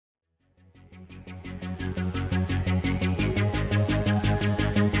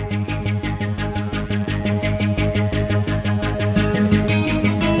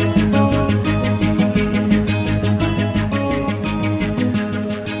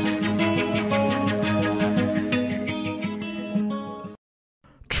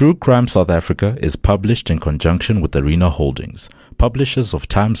True Crime South Africa is published in conjunction with Arena Holdings, publishers of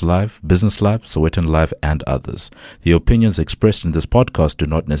Times Live, Business Live, Sowetan Live, and others. The opinions expressed in this podcast do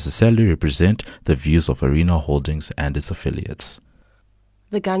not necessarily represent the views of Arena Holdings and its affiliates.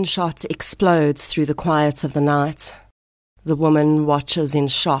 The gunshot explodes through the quiet of the night. The woman watches in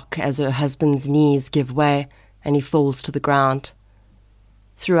shock as her husband's knees give way and he falls to the ground.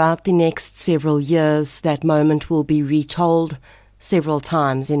 Throughout the next several years, that moment will be retold several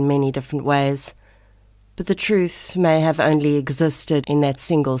times in many different ways. But the truth may have only existed in that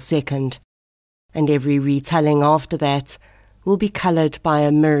single second, and every retelling after that will be coloured by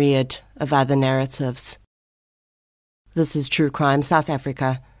a myriad of other narratives. This is True Crime South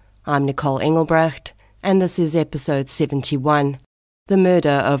Africa. I'm Nicole Engelbrecht, and this is episode 71, The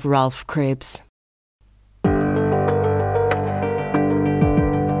Murder of Ralph Krebs.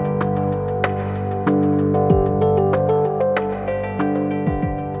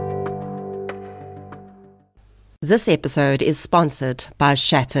 This episode is sponsored by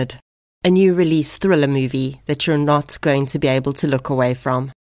Shattered, a new release thriller movie that you're not going to be able to look away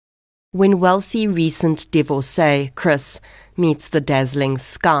from. When wealthy recent divorcee Chris meets the dazzling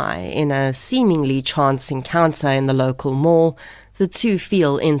Sky in a seemingly chance encounter in the local mall, the two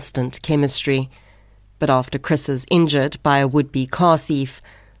feel instant chemistry. But after Chris is injured by a would-be car thief,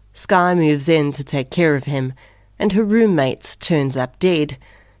 Sky moves in to take care of him, and her roommate turns up dead.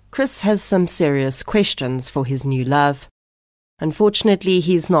 Chris has some serious questions for his new love. Unfortunately,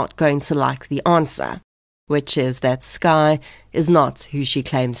 he's not going to like the answer, which is that Sky is not who she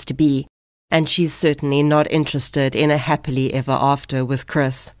claims to be, and she's certainly not interested in a happily ever after with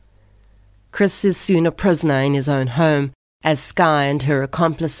Chris. Chris is soon a prisoner in his own home, as Sky and her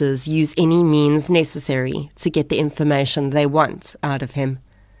accomplices use any means necessary to get the information they want out of him.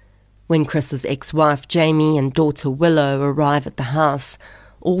 When Chris's ex-wife Jamie and daughter Willow arrive at the house,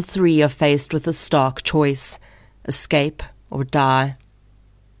 all three are faced with a stark choice: escape or die.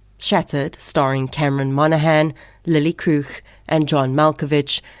 Shattered, starring Cameron Monaghan, Lily Krug, and John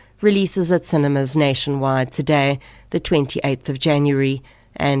Malkovich, releases at cinemas nationwide today, the 28th of January,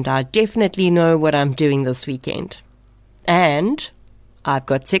 and I definitely know what I'm doing this weekend. And I've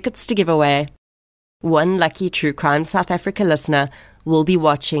got tickets to give away. One lucky True Crime South Africa listener will be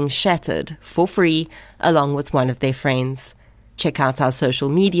watching Shattered for free along with one of their friends. Check out our social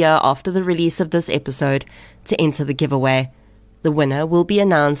media after the release of this episode to enter the giveaway. The winner will be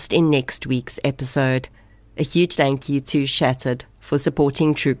announced in next week's episode. A huge thank you to Shattered for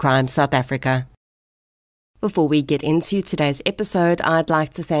supporting True Crime South Africa. Before we get into today's episode, I'd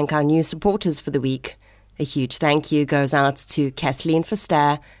like to thank our new supporters for the week. A huge thank you goes out to Kathleen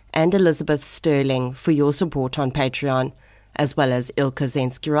Verster and Elizabeth Sterling for your support on Patreon, as well as Ilka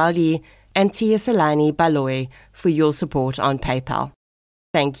Zenskirali and Tia Salani Baloy for your support on PayPal.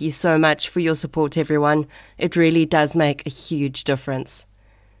 Thank you so much for your support, everyone. It really does make a huge difference.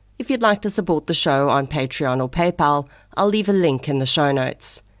 If you'd like to support the show on Patreon or PayPal, I'll leave a link in the show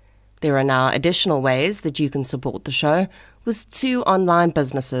notes. There are now additional ways that you can support the show, with 2 online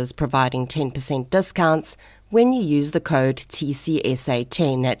businesses providing 10% discounts when you use the code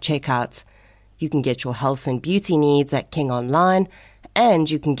TCSA10 at checkout. You can get your health and beauty needs at King Online,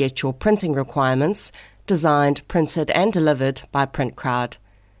 and you can get your printing requirements designed, printed, and delivered by PrintCrowd.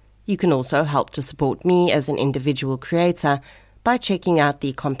 You can also help to support me as an individual creator by checking out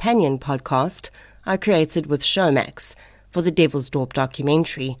the companion podcast I created with Showmax for the Devilsdorp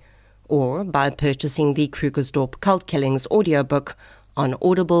documentary, or by purchasing the Krugersdorp Cult Killings audiobook on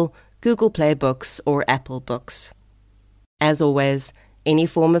Audible, Google Play Books, or Apple Books. As always, any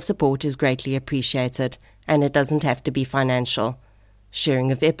form of support is greatly appreciated, and it doesn't have to be financial.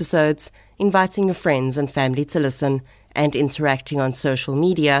 Sharing of episodes, inviting your friends and family to listen, and interacting on social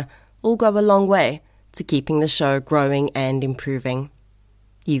media all go a long way to keeping the show growing and improving.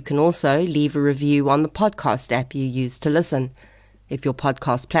 You can also leave a review on the podcast app you use to listen. If your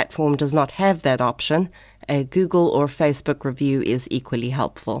podcast platform does not have that option, a Google or Facebook review is equally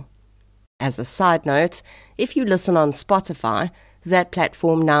helpful. As a side note, if you listen on Spotify, that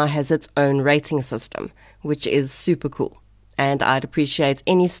platform now has its own rating system, which is super cool, and I'd appreciate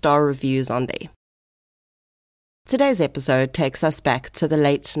any star reviews on there. Today's episode takes us back to the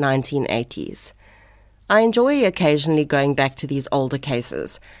late 1980s. I enjoy occasionally going back to these older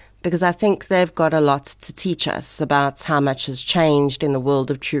cases because I think they've got a lot to teach us about how much has changed in the world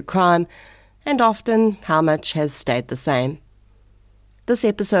of true crime, and often how much has stayed the same. This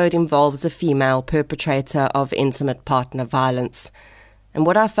episode involves a female perpetrator of intimate partner violence, and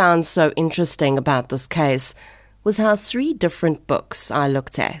what I found so interesting about this case was how 3 different books I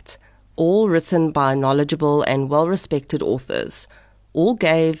looked at, all written by knowledgeable and well-respected authors, all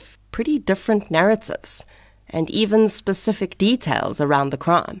gave pretty different narratives and even specific details around the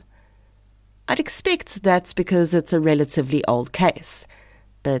crime. I'd expect that's because it's a relatively old case,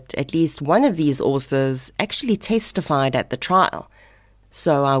 but at least one of these authors actually testified at the trial,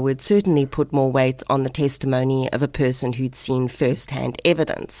 so I would certainly put more weight on the testimony of a person who'd seen first-hand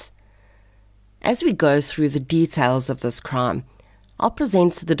evidence. As we go through the details of this crime, I'll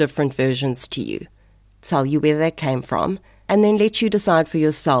present the different versions to you, tell you where they came from, and then let you decide for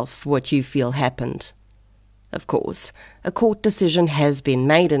yourself what you feel happened. Of course, a court decision has been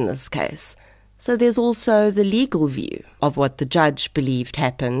made in this case, so there's also the legal view of what the judge believed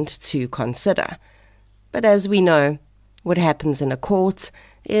happened to consider. But as we know, what happens in a court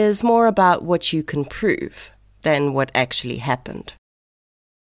is more about what you can prove than what actually happened.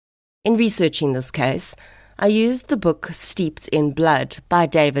 In researching this case, I used the book Steeped in Blood by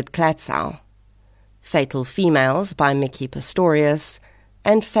David Klatzow, Fatal Females by Mickey Pistorius,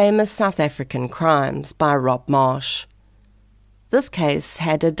 and Famous South African Crimes by Rob Marsh. This case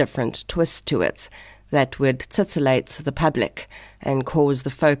had a different twist to it that would titillate the public and cause the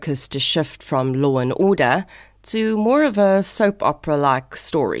focus to shift from law and order to more of a soap opera-like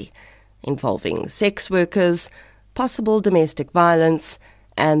story involving sex workers, possible domestic violence,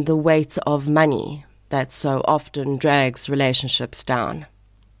 and the weight of money that so often drags relationships down.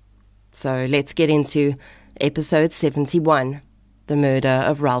 So let's get into episode 71, The Murder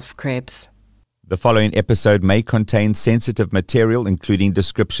of Ralph Krebs. The following episode may contain sensitive material, including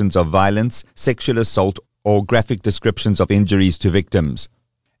descriptions of violence, sexual assault, or graphic descriptions of injuries to victims.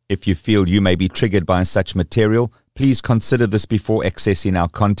 If you feel you may be triggered by such material, please consider this before accessing our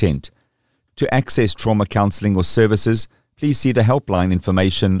content. To access trauma counseling or services, please see the helpline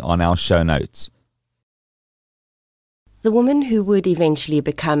information on our show notes. The woman who would eventually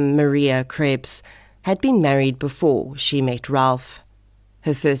become Maria Krebs had been married before she met Ralph.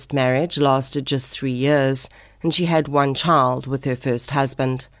 Her first marriage lasted just 3 years, and she had 1 child with her first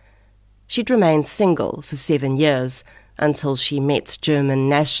husband. She'd remained single for 7 years until she met German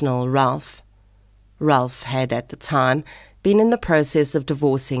national Ralph. Ralph had at the time been in the process of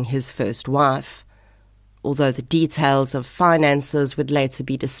divorcing his first wife. Although the details of finances would later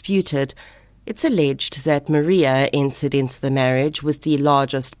be disputed, it's alleged that Maria entered into the marriage with the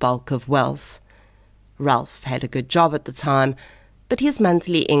largest bulk of wealth. Ralph had a good job at the time, but his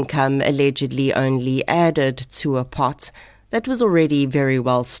monthly income allegedly only added to a pot that was already very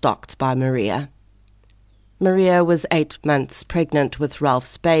well stocked by Maria. Maria was 8 months pregnant with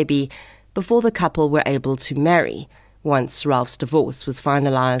Ralph's baby before the couple were able to marry once Ralph's divorce was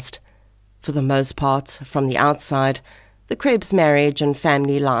finalized. For the most part, from the outside, the Krebs marriage and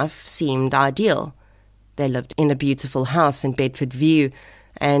family life seemed ideal. They lived in a beautiful house in Bedford View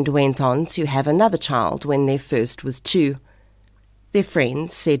and went on to have another child when their first was 2. Their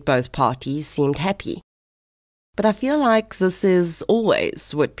friends said both parties seemed happy. But I feel like this is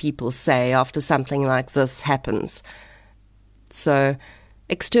always what people say after something like this happens. So,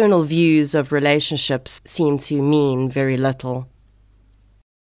 external views of relationships seem to mean very little.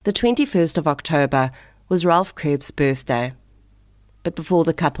 The 21st of October was Ralph Krebs' birthday. But before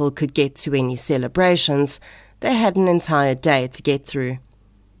the couple could get to any celebrations, they had an entire day to get through.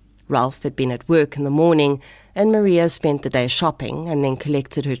 Ralph had been at work in the morning, and Maria spent the day shopping and then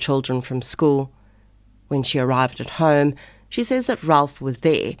collected her children from school. When she arrived at home, she says that Ralph was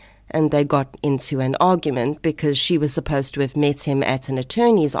there, and they got into an argument because she was supposed to have met him at an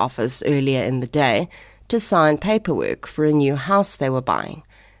attorney's office earlier in the day to sign paperwork for a new house they were buying,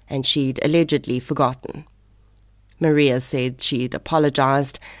 and she'd allegedly forgotten. Maria said she'd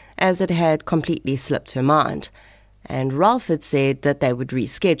apologized, as it had completely slipped her mind, and Ralph had said that they would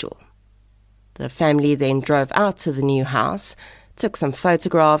reschedule. The family then drove out to the new house, took some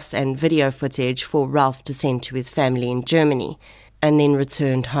photographs and video footage for Ralph to send to his family in Germany, and then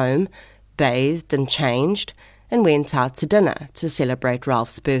returned home, bathed and changed, and went out to dinner to celebrate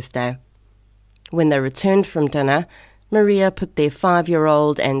Ralph's birthday. When they returned from dinner, Maria put their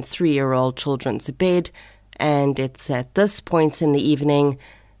 5-year-old and 3-year-old children to bed, and it's at this point in the evening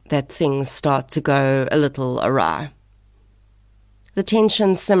that things start to go a little awry. The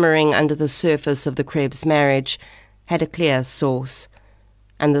tension simmering under the surface of the Krebs marriage had a clear source,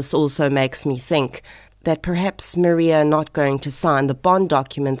 and this also makes me think that perhaps Maria not going to sign the bond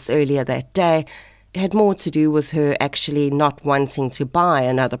documents earlier that day had more to do with her actually not wanting to buy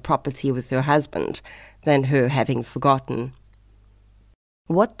another property with her husband than her having forgotten.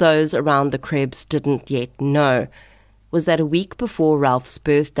 What those around the Krebs didn't yet know was that a week before Ralph's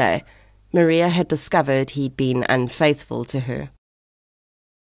birthday, Maria had discovered he'd been unfaithful to her.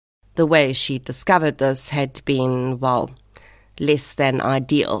 The way she discovered this had been, well, less than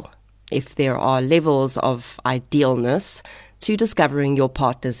ideal, if there are levels of idealness to discovering your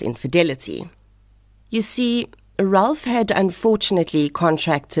partner's infidelity. You see, Ralph had unfortunately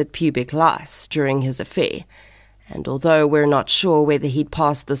contracted pubic lice during his affair, and although we're not sure whether he'd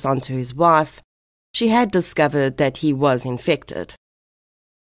passed this on to his wife, she had discovered that he was infected.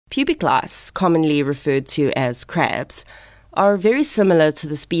 Pubic lice, commonly referred to as crabs, are very similar to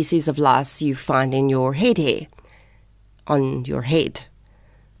the species of lice you find in your head hair. On your head.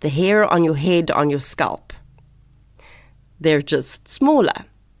 The hair on your head on your scalp. They're just smaller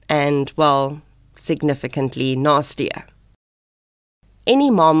and, well, significantly nastier. Any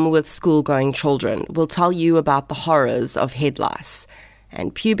mom with school-going children will tell you about the horrors of head lice,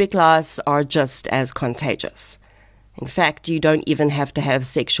 and pubic lice are just as contagious. In fact, you don't even have to have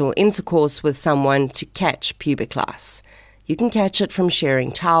sexual intercourse with someone to catch pubic lice. You can catch it from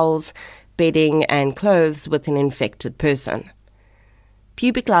sharing towels, bedding, and clothes with an infected person.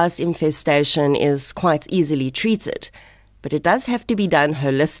 Pubic lice infestation is quite easily treated, but it does have to be done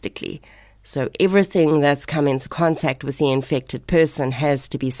holistically, so everything that's come into contact with the infected person has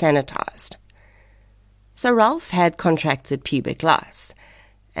to be sanitized. So Ralph had contracted pubic lice,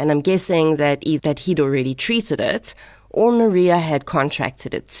 and I'm guessing that either he'd already treated it, or Maria had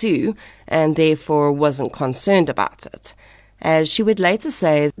contracted it too, and therefore wasn't concerned about it, as she would later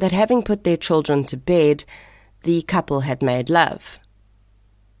say that having put their children to bed, the couple had made love.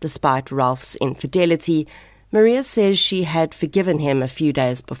 Despite Ralph's infidelity, Maria says she had forgiven him a few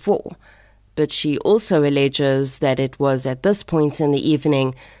days before, but she also alleges that it was at this point in the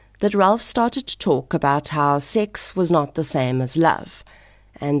evening that Ralph started to talk about how sex was not the same as love,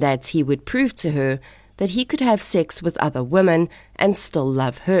 and that he would prove to her that he could have sex with other women and still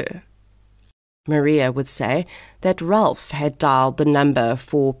love her. Maria would say that Ralph had dialed the number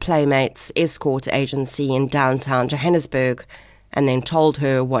for Playmates escort agency in downtown Johannesburg and then told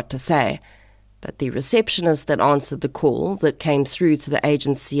her what to say, but the receptionist that answered the call that came through to the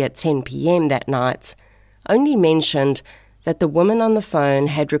agency at 10 p.m. that night only mentioned that the woman on the phone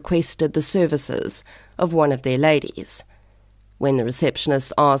had requested the services of one of their ladies. When the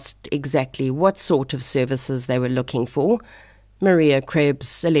receptionist asked exactly what sort of services they were looking for, Maria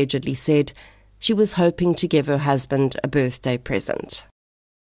Krebs allegedly said she was hoping to give her husband a birthday present.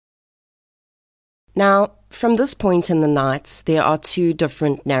 Now, from this point in the night, there are two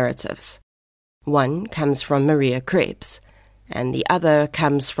different narratives. One comes from Maria Krebs, and the other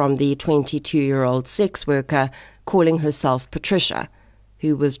comes from the 22-year-old sex worker calling herself Patricia,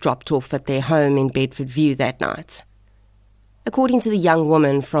 who was dropped off at their home in Bedford View that night. According to the young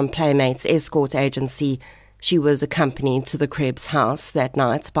woman from Playmates escort agency, she was accompanied to the Krebs house that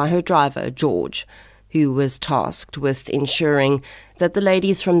night by her driver, George, who was tasked with ensuring that the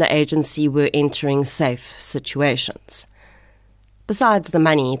ladies from the agency were entering safe situations. Besides the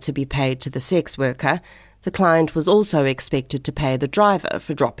money to be paid to the sex worker, the client was also expected to pay the driver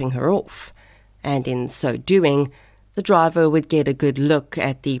for dropping her off, and in so doing, the driver would get a good look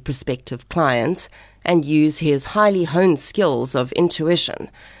at the prospective client and use his highly honed skills of intuition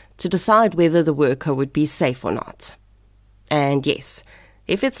to decide whether the worker would be safe or not. And yes,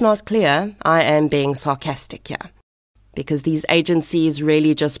 if it's not clear, I am being sarcastic here, because these agencies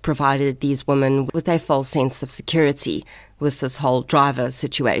really just provided these women with a false sense of security with this whole driver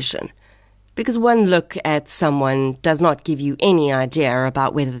situation. Because one look at someone does not give you any idea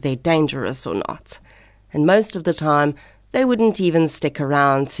about whether they're dangerous or not. And most of the time, they wouldn't even stick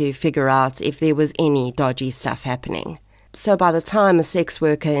around to figure out if there was any dodgy stuff happening. So by the time a sex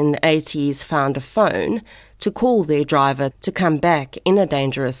worker in the 80s found a phone to call their driver to come back in a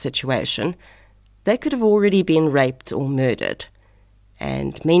dangerous situation, they could have already been raped or murdered.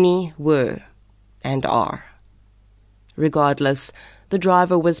 And many were and are. Regardless, the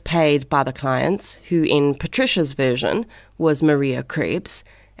driver was paid by the client, who in Patricia's version was Maria Krebs,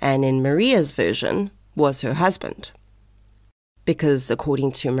 and in Maria's version was her husband. Because,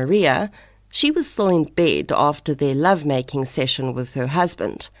 according to Maria, she was still in bed after their lovemaking session with her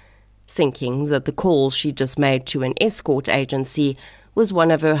husband, thinking that the call she just made to an escort agency was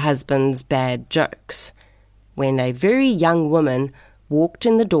one of her husband's bad jokes, when a very young woman walked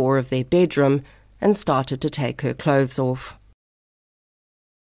in the door of their bedroom and started to take her clothes off.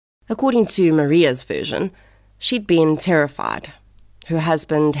 According to Maria's version, she'd been terrified. Her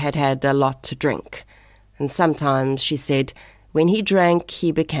husband had had a lot to drink, and sometimes, she said, when he drank,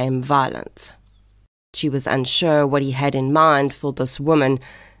 he became violent. She was unsure what he had in mind for this woman,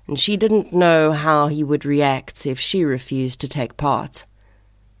 and she didn't know how he would react if she refused to take part.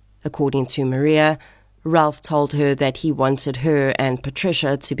 According to Maria, Ralph told her that he wanted her and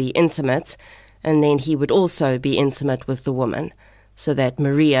Patricia to be intimate, and then he would also be intimate with the woman, so that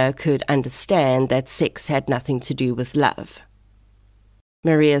Maria could understand that sex had nothing to do with love.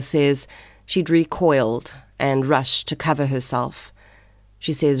 Maria says she'd recoiled and rushed to cover herself.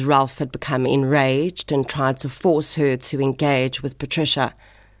 She says Ralph had become enraged and tried to force her to engage with Patricia,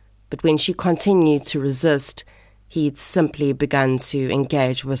 but when she continued to resist, he'd simply begun to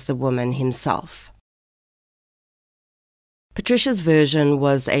engage with the woman himself. Patricia's version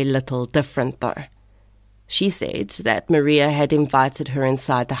was a little different, though. She said that Maria had invited her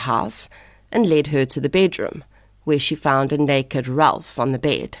inside the house and led her to the bedroom, where she found a naked Ralph on the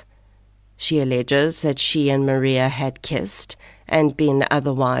bed. She alleges that she and Maria had kissed and been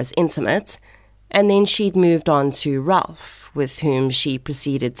otherwise intimate, and then she'd moved on to Ralph, with whom she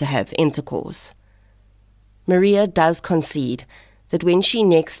proceeded to have intercourse. Maria does concede that when she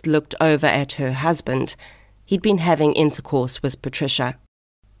next looked over at her husband, he'd been having intercourse with Patricia.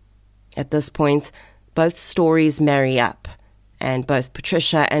 At this point, both stories marry up, and both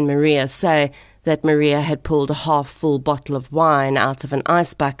Patricia and Maria say that Maria had pulled a half-full bottle of wine out of an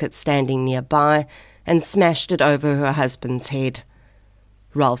ice bucket standing nearby and smashed it over her husband's head.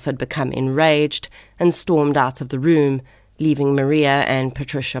 Ralph had become enraged and stormed out of the room, leaving Maria and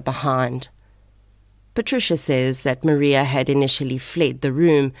Patricia behind. Patricia says that Maria had initially fled the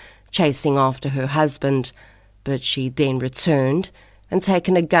room, chasing after her husband, but she then returned and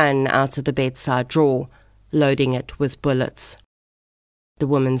taken a gun out of the bedside drawer, loading it with bullets. The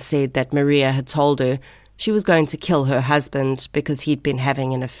woman said that Maria had told her she was going to kill her husband because he'd been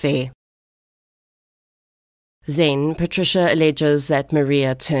having an affair. Then Patricia alleges that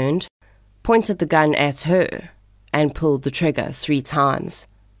Maria turned, pointed the gun at her, and pulled the trigger 3 times.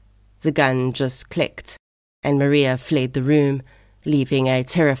 The gun just clicked, and Maria fled the room, leaving a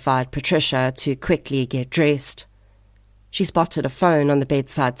terrified Patricia to quickly get dressed. She spotted a phone on the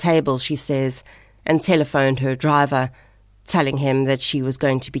bedside table, she says, and telephoned her driver, telling him that she was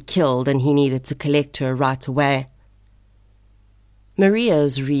going to be killed and he needed to collect her right away.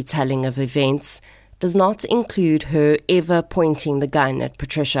 Maria's retelling of events does not include her ever pointing the gun at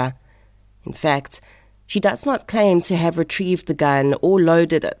Patricia. In fact, she does not claim to have retrieved the gun or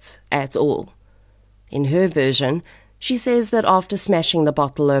loaded it at all. In her version, she says that after smashing the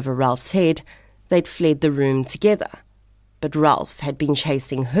bottle over Ralph's head, they'd fled the room together, but Ralph had been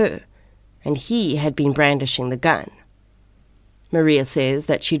chasing her, and he had been brandishing the gun. Maria says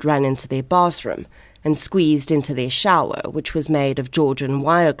that she'd run into their bathroom and squeezed into their shower, which was made of Georgian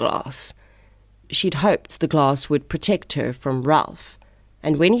wire glass. She'd hoped the glass would protect her from Ralph,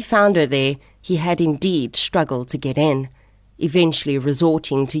 and when he found her there, he had indeed struggled to get in, eventually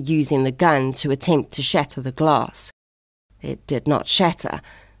resorting to using the gun to attempt to shatter the glass. It did not shatter,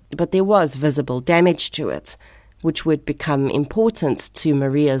 but there was visible damage to it, which would become important to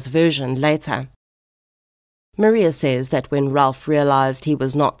Maria's version later. Maria says that when Ralph realized he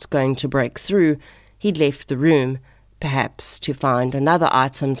was not going to break through, he'd left the room, perhaps to find another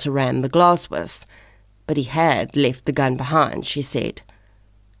item to ram the glass with, but he had left the gun behind, she said.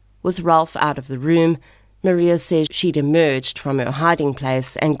 With Ralph out of the room, Maria says she'd emerged from her hiding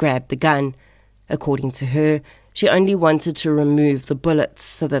place and grabbed the gun. According to her, she only wanted to remove the bullets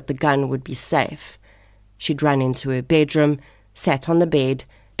so that the gun would be safe. She'd run into her bedroom, sat on the bed,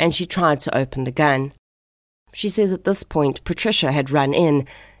 and she tried to open the gun. She says at this point Patricia had run in,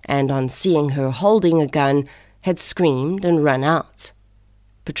 and on seeing her holding a gun, had screamed and run out.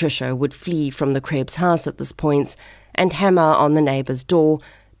 Patricia would flee from the Krebs house at this point and hammer on the neighbour's door,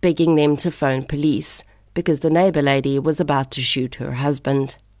 begging them to phone police, because the neighbour lady was about to shoot her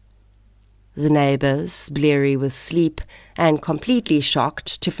husband. The neighbours, bleary with sleep and completely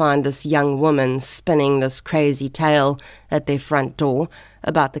shocked to find this young woman spinning this crazy tale at their front door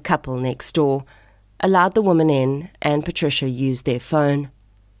about the couple next door, allowed the woman in, and Patricia used their phone.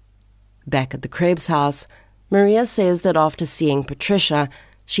 Back at the Krebs house, Maria says that after seeing Patricia,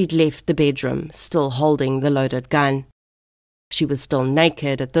 she'd left the bedroom, still holding the loaded gun. She was still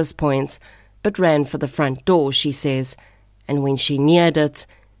naked at this point, but ran for the front door, she says, and when she neared it,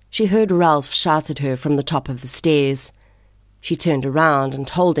 she heard Ralph shout at her from the top of the stairs. She turned around and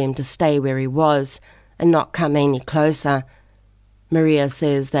told him to stay where he was and not come any closer. Maria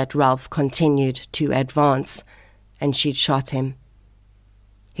says that Ralph continued to advance, and she'd shot him.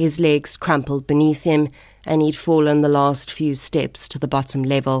 His legs crumpled beneath him, and he'd fallen the last few steps to the bottom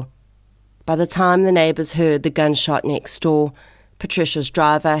level. By the time the neighbours heard the gunshot next door, Patricia's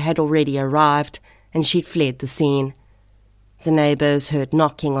driver had already arrived, and she'd fled the scene. The neighbours heard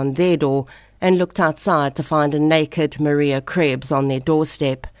knocking on their door and looked outside to find a naked Maria Krebs on their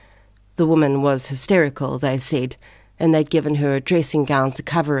doorstep. The woman was hysterical, they said, and they'd given her a dressing gown to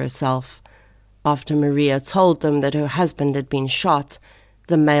cover herself. After Maria told them that her husband had been shot,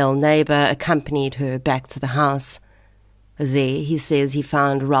 the male neighbor accompanied her back to the house. There, he says he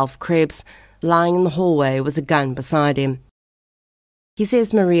found Ralph Krebs lying in the hallway with a gun beside him. He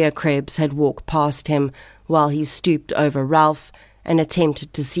says Maria Krebs had walked past him while he stooped over Ralph and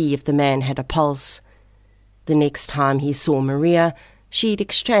attempted to see if the man had a pulse. The next time he saw Maria, she'd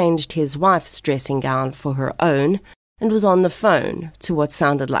exchanged his wife's dressing gown for her own and was on the phone to what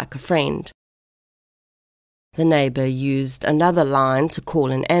sounded like a friend. The neighbor used another line to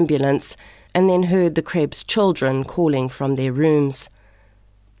call an ambulance and then heard the Krebs children calling from their rooms.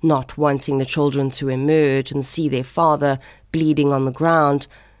 Not wanting the children to emerge and see their father bleeding on the ground,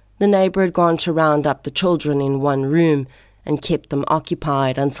 the neighbor had gone to round up the children in one room and kept them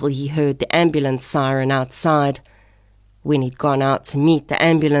occupied until he heard the ambulance siren outside. When he'd gone out to meet the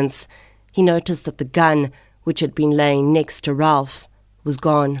ambulance, he noticed that the gun, which had been laying next to Ralph, was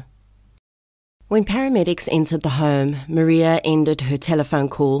gone. When paramedics entered the home, Maria ended her telephone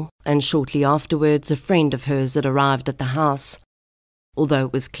call, and shortly afterwards a friend of hers had arrived at the house. Although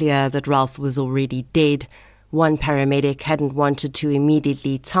it was clear that Ralph was already dead, one paramedic hadn't wanted to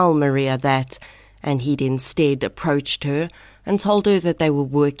immediately tell Maria that, and he'd instead approached her and told her that they were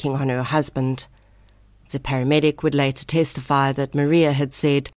working on her husband. The paramedic would later testify that Maria had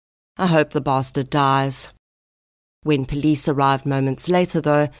said, "I hope the bastard dies." When police arrived moments later,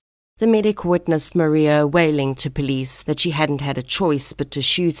 though, the medic witnessed Maria wailing to police that she hadn't had a choice but to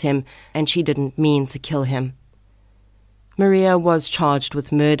shoot him and she didn't mean to kill him. Maria was charged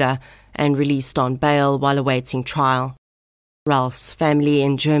with murder and released on bail while awaiting trial. Ralph's family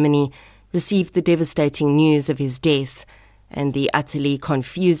in Germany received the devastating news of his death and the utterly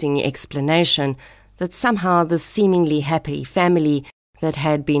confusing explanation that somehow the seemingly happy family that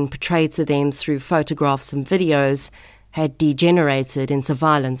had been portrayed to them through photographs and videos had degenerated into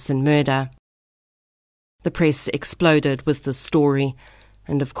violence and murder. The press exploded with the story,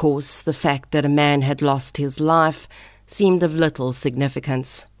 and of course the fact that a man had lost his life seemed of little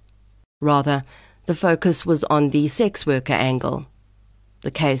significance. Rather, the focus was on the sex worker angle.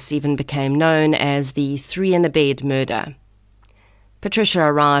 The case even became known as the 3-in-a-bed murder. Patricia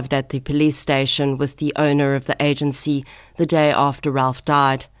arrived at the police station with the owner of the agency the day after Ralph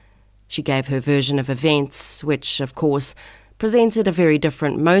died. She gave her version of events, which, of course, presented a very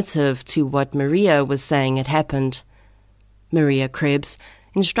different motive to what Maria was saying had happened. Maria Krebs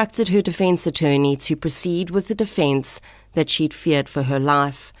instructed her defense attorney to proceed with the defense that she'd feared for her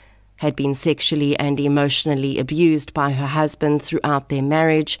life, had been sexually and emotionally abused by her husband throughout their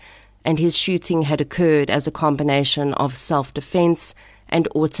marriage, and his shooting had occurred as a combination of self-defense and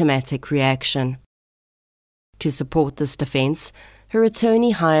automatic reaction. To support this defense, her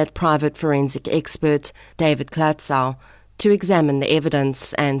attorney hired private forensic expert David Klatzow to examine the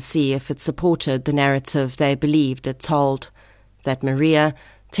evidence and see if it supported the narrative they believed it told, that Maria,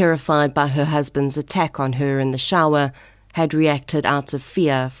 terrified by her husband's attack on her in the shower, had reacted out of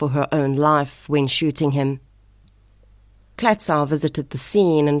fear for her own life when shooting him. Klatzow visited the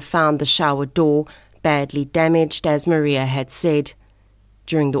scene and found the shower door badly damaged, as Maria had said.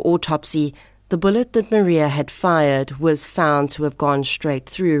 During the autopsy, the bullet that Maria had fired was found to have gone straight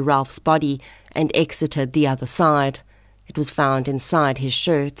through Ralph's body and exited the other side. It was found inside his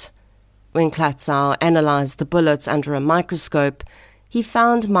shirt. When Klatzow analyzed the bullets under a microscope, he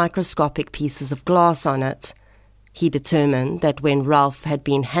found microscopic pieces of glass on it. He determined that when Ralph had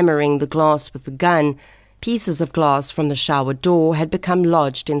been hammering the glass with the gun, pieces of glass from the shower door had become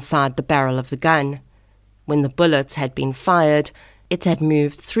lodged inside the barrel of the gun. When the bullets had been fired, it had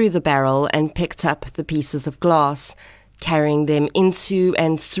moved through the barrel and picked up the pieces of glass, carrying them into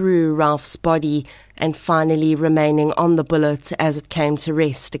and through Ralph's body and finally remaining on the bullet as it came to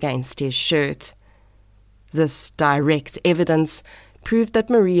rest against his shirt. This direct evidence proved that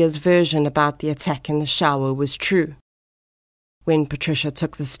Maria's version about the attack in the shower was true. When Patricia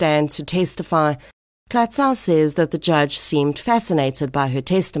took the stand to testify, Klatzow says that the judge seemed fascinated by her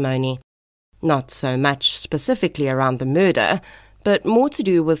testimony, not so much specifically around the murder, but more to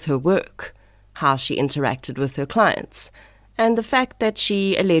do with her work, how she interacted with her clients, and the fact that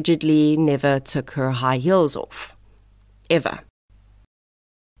she allegedly never took her high heels off. Ever.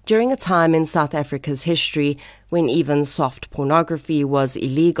 During a time in South Africa's history when even soft pornography was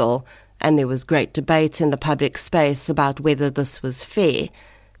illegal, and there was great debate in the public space about whether this was fair,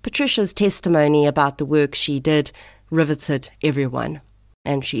 Patricia's testimony about the work she did riveted everyone,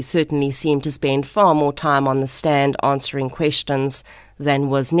 and she certainly seemed to spend far more time on the stand answering questions than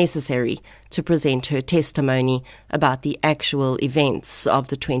was necessary to present her testimony about the actual events of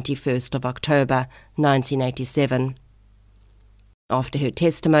the 21st of October, 1987. After her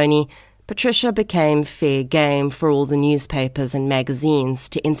testimony, Patricia became fair game for all the newspapers and magazines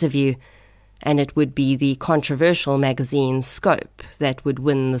to interview, and it would be the controversial magazine Scope that would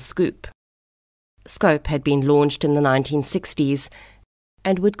win the scoop. Scope had been launched in the 1960s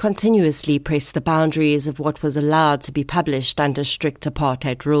and would continuously press the boundaries of what was allowed to be published under strict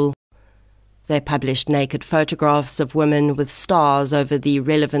apartheid rule. They published naked photographs of women with stars over the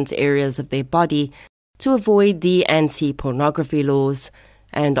relevant areas of their body to avoid the anti-pornography laws,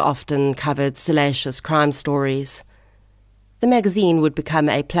 and often covered salacious crime stories. The magazine would become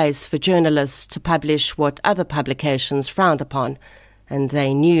a place for journalists to publish what other publications frowned upon, and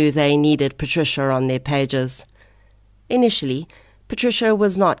they knew they needed Patricia on their pages. Initially, Patricia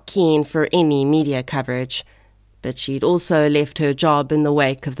was not keen for any media coverage, but she'd also left her job in the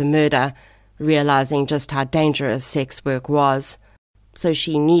wake of the murder, realizing just how dangerous sex work was, so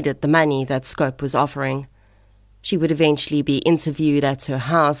she needed the money that Scope was offering. She would eventually be interviewed at her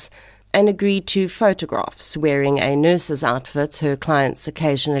house and agreed to photographs wearing a nurse's outfit her clients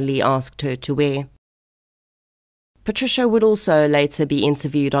occasionally asked her to wear. Patricia would also later be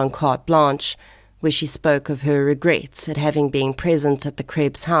interviewed on Carte Blanche, where she spoke of her regrets at having been present at the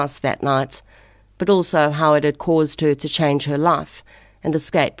Krebs house that night, but also how it had caused her to change her life and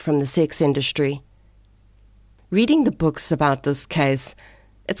escape from the sex industry. Reading the books about this case,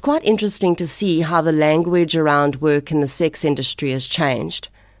 it's quite interesting to see how the language around work in the sex industry has changed.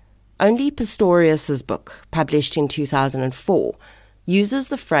 Only Pistorius's book, published in 2004, uses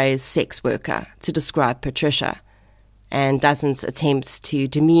the phrase sex worker to describe Patricia, and doesn't attempt to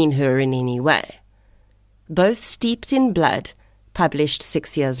demean her in any way. Both Steeped in Blood, published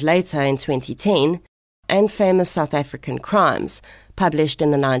 6 years later in 2010, and Famous South African Crimes, published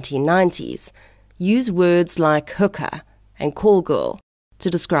in the 1990s, use words like hooker and call girl to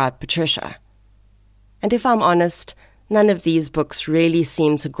describe Patricia. And if I'm honest, none of these books really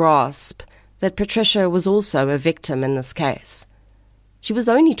seem to grasp that Patricia was also a victim in this case. She was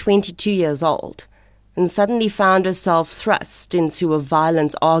only 22 years old and suddenly found herself thrust into a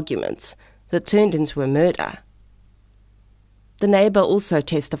violent argument that turned into a murder. The neighbour also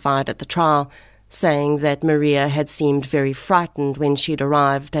testified at the trial, saying that Maria had seemed very frightened when she'd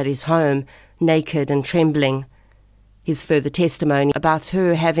arrived at his home, naked and trembling. His further testimony about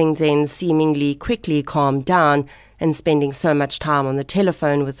her having then seemingly quickly calmed down and spending so much time on the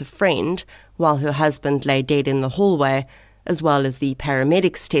telephone with a friend while her husband lay dead in the hallway, as well as the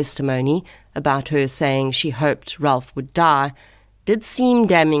paramedic's testimony about her saying she hoped Ralph would die, did seem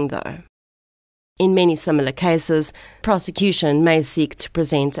damning though. In many similar cases, prosecution may seek to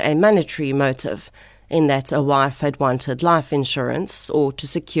present a monetary motive, in that a wife had wanted life insurance or to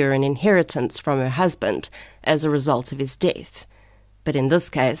secure an inheritance from her husband as a result of his death. But in this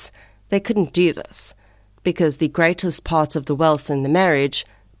case, they couldn't do this, because the greatest part of the wealth in the marriage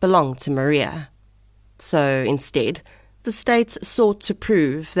belonged to Maria. So instead, the state sought to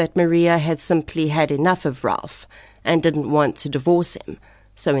prove that Maria had simply had enough of Ralph and didn't want to divorce him,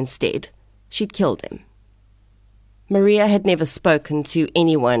 so instead, she'd killed him. Maria had never spoken to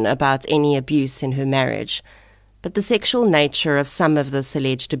anyone about any abuse in her marriage, but the sexual nature of some of this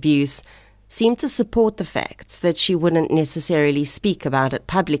alleged abuse seemed to support the fact that she wouldn't necessarily speak about it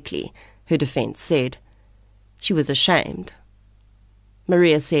publicly, her defense said. She was ashamed.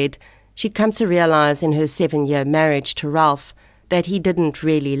 Maria said she'd come to realize in her 7-year marriage to Ralph that he didn't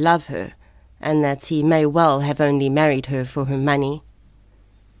really love her, and that he may well have only married her for her money.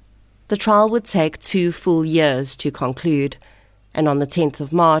 The trial would take 2 full years to conclude, and on the 10th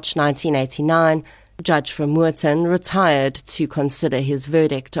of March 1989, Judge Vermooten retired to consider his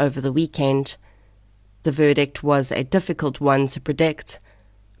verdict over the weekend. The verdict was a difficult one to predict.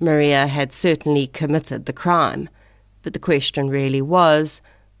 Maria had certainly committed the crime, but the question really was,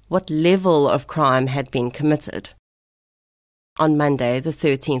 what level of crime had been committed? On Monday, the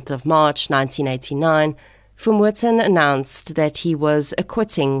 13th of March 1989, Vermooten announced that he was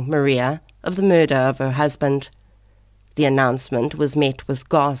acquitting Maria of the murder of her husband. The announcement was met with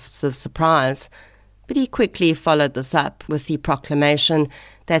gasps of surprise, but he quickly followed this up with the proclamation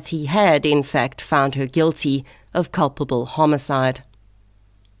that he had in fact found her guilty of culpable homicide.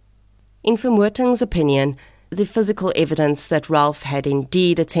 In Vermooten's opinion, the physical evidence that Ralph had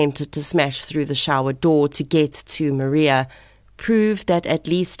indeed attempted to smash through the shower door to get to Maria proved that at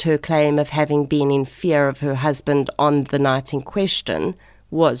least her claim of having been in fear of her husband on the night in question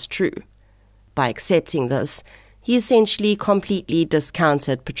was true. By accepting this, he essentially completely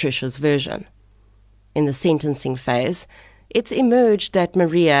discounted Patricia's version. In the sentencing phase, it emerged that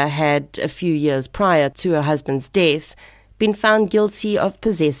Maria had, a few years prior to her husband's death, been found guilty of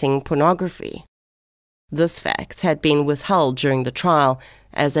possessing pornography. This fact had been withheld during the trial,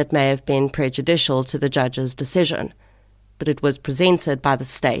 as it may have been prejudicial to the judge's decision, but it was presented by the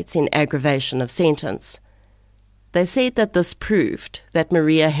state in aggravation of sentence. They said that this proved that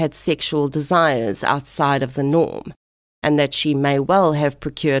Maria had sexual desires outside of the norm, and that she may well have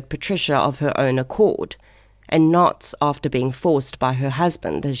procured Patricia of her own accord, and not after being forced by her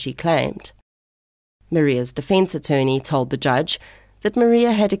husband, as she claimed. Maria's defense attorney told the judge that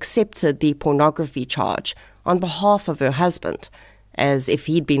Maria had accepted the pornography charge on behalf of her husband, as if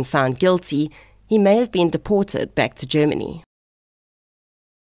he'd been found guilty, he may have been deported back to Germany.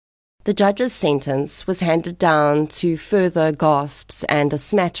 The judge's sentence was handed down to further gasps and a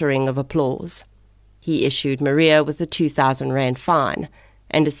smattering of applause. He issued Maria with a 2,000 rand fine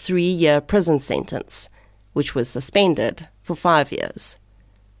and a 3-year prison sentence, which was suspended for 5 years.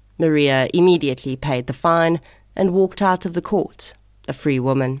 Maria immediately paid the fine and walked out of the court, a free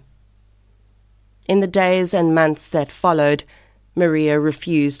woman. In the days and months that followed, Maria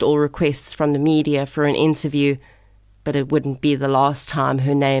refused all requests from the media for an interview, but it wouldn't be the last time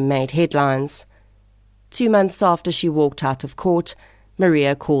her name made headlines. 2 months after she walked out of court,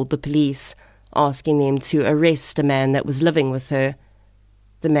 Maria called the police, asking them to arrest a man that was living with her.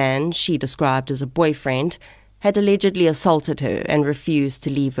 The man, she described as a boyfriend, had allegedly assaulted her and refused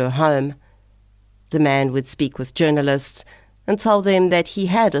to leave her home. The man would speak with journalists and tell them that he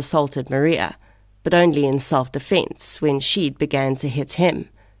had assaulted Maria, but only in self-defense when she'd began to hit him,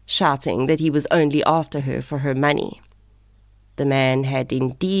 shouting that he was only after her for her money. The man had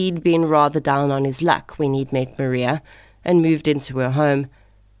indeed been rather down on his luck when he'd met Maria and moved into her home.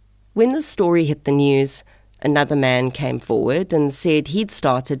 When the story hit the news, another man came forward and said he'd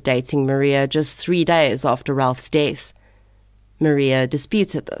started dating Maria just 3 days after Ralph's death. Maria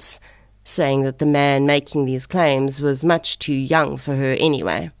disputed this, saying that the man making these claims was much too young for her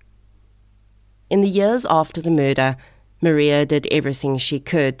anyway. In the years after the murder, Maria did everything she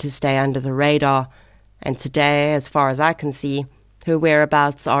could to stay under the radar, and today, as far as I can see, her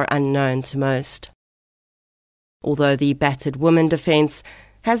whereabouts are unknown to most. Although the battered woman defence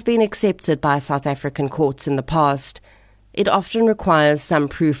has been accepted by South African courts in the past, it often requires some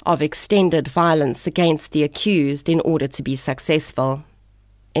proof of extended violence against the accused in order to be successful.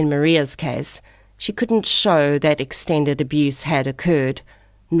 In Maria's case, she couldn't show that extended abuse had occurred,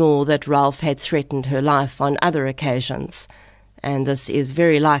 nor that Ralph had threatened her life on other occasions, and this is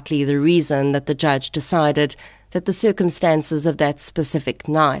very likely the reason that the judge decided that the circumstances of that specific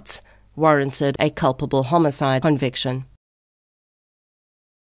night warranted a culpable homicide conviction.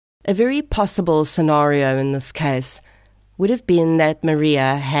 A very possible scenario in this case would have been that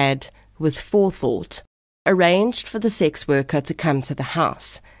Maria had, with forethought, arranged for the sex worker to come to the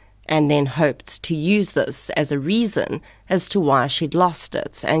house, and then hoped to use this as a reason as to why she'd lost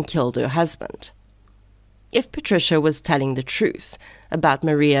it and killed her husband. If Patricia was telling the truth about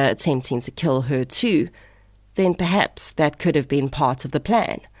Maria attempting to kill her too, then perhaps that could have been part of the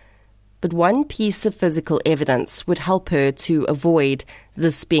plan. But one piece of physical evidence would help her to avoid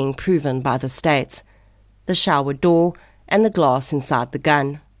this being proven by the state: the shower door and the glass inside the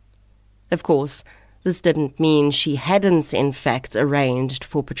gun. Of course, this didn't mean she hadn't in fact arranged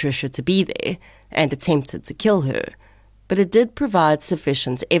for Patricia to be there and attempted to kill her, but it did provide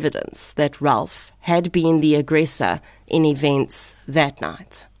sufficient evidence that Ralph had been the aggressor in events that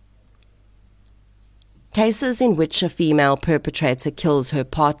night. Cases in which a female perpetrator kills her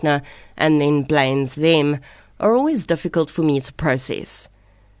partner and then blames them are always difficult for me to process.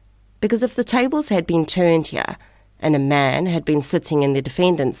 Because if the tables had been turned here, and a man had been sitting in the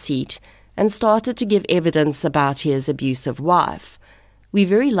defendant's seat and started to give evidence about his abusive wife, we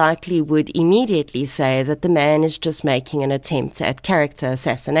very likely would immediately say that the man is just making an attempt at character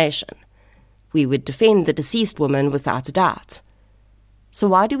assassination. We would defend the deceased woman without a doubt. So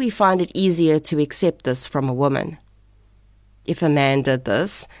why do we find it easier to accept this from a woman? If a man did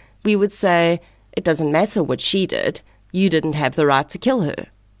this, we would say, it doesn't matter what she did, you didn't have the right to kill her.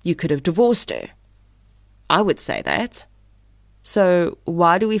 You could have divorced her. I would say that. So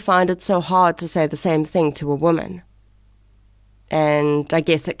why do we find it so hard to say the same thing to a woman? And I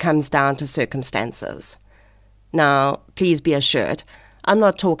guess it comes down to circumstances. Now, please be assured, I'm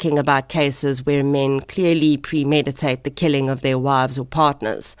not talking about cases where men clearly premeditate the killing of their wives or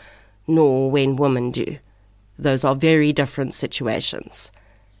partners, nor when women do. Those are very different situations.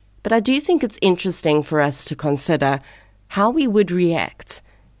 But I do think it's interesting for us to consider how we would react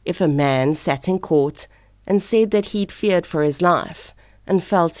if a man sat in court and said that he'd feared for his life and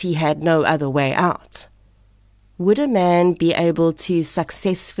felt he had no other way out. Would a man be able to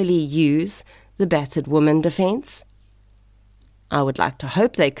successfully use the battered woman defense? I would like to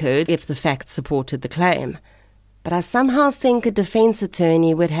hope they could if the facts supported the claim, but I somehow think a defense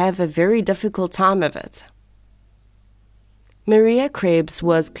attorney would have a very difficult time of it. Maria Krebs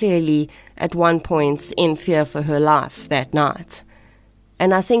was clearly, at one point, in fear for her life that night,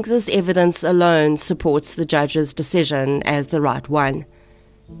 and I think this evidence alone supports the judge's decision as the right one.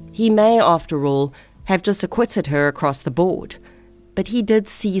 He may, after all, have just acquitted her across the board, but he did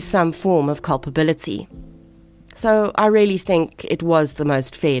see some form of culpability. So I really think it was the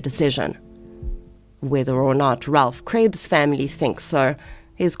most fair decision. Whether or not Ralph Krebs' family thinks so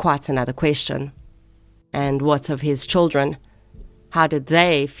is quite another question. And what of his children? How did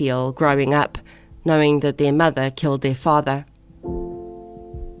they feel growing up, knowing that their mother killed their father?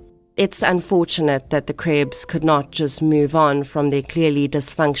 It's unfortunate that the Krebs could not just move on from their clearly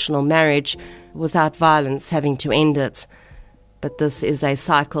dysfunctional marriage without violence having to end it. But this is a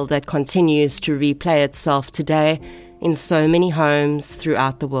cycle that continues to replay itself today in so many homes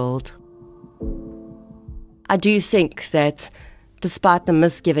throughout the world. I do think that, despite the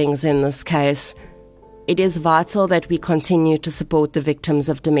misgivings in this case, it is vital that we continue to support the victims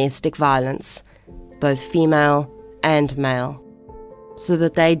of domestic violence, both female and male, so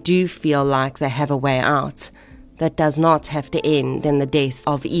that they do feel like they have a way out that does not have to end in the death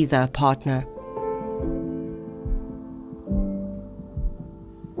of either partner.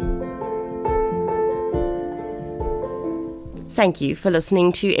 Thank you for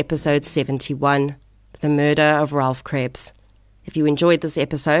listening to episode 71, The Murder of Ralph Krebs. If you enjoyed this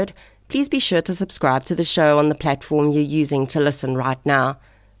episode, please be sure to subscribe to the show on the platform you're using to listen right now.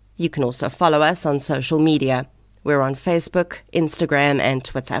 You can also follow us on social media. We're on Facebook, Instagram, and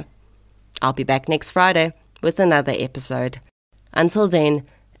Twitter. I'll be back next Friday with another episode. Until then,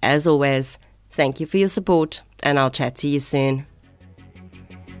 as always, thank you for your support, and I'll chat to you soon.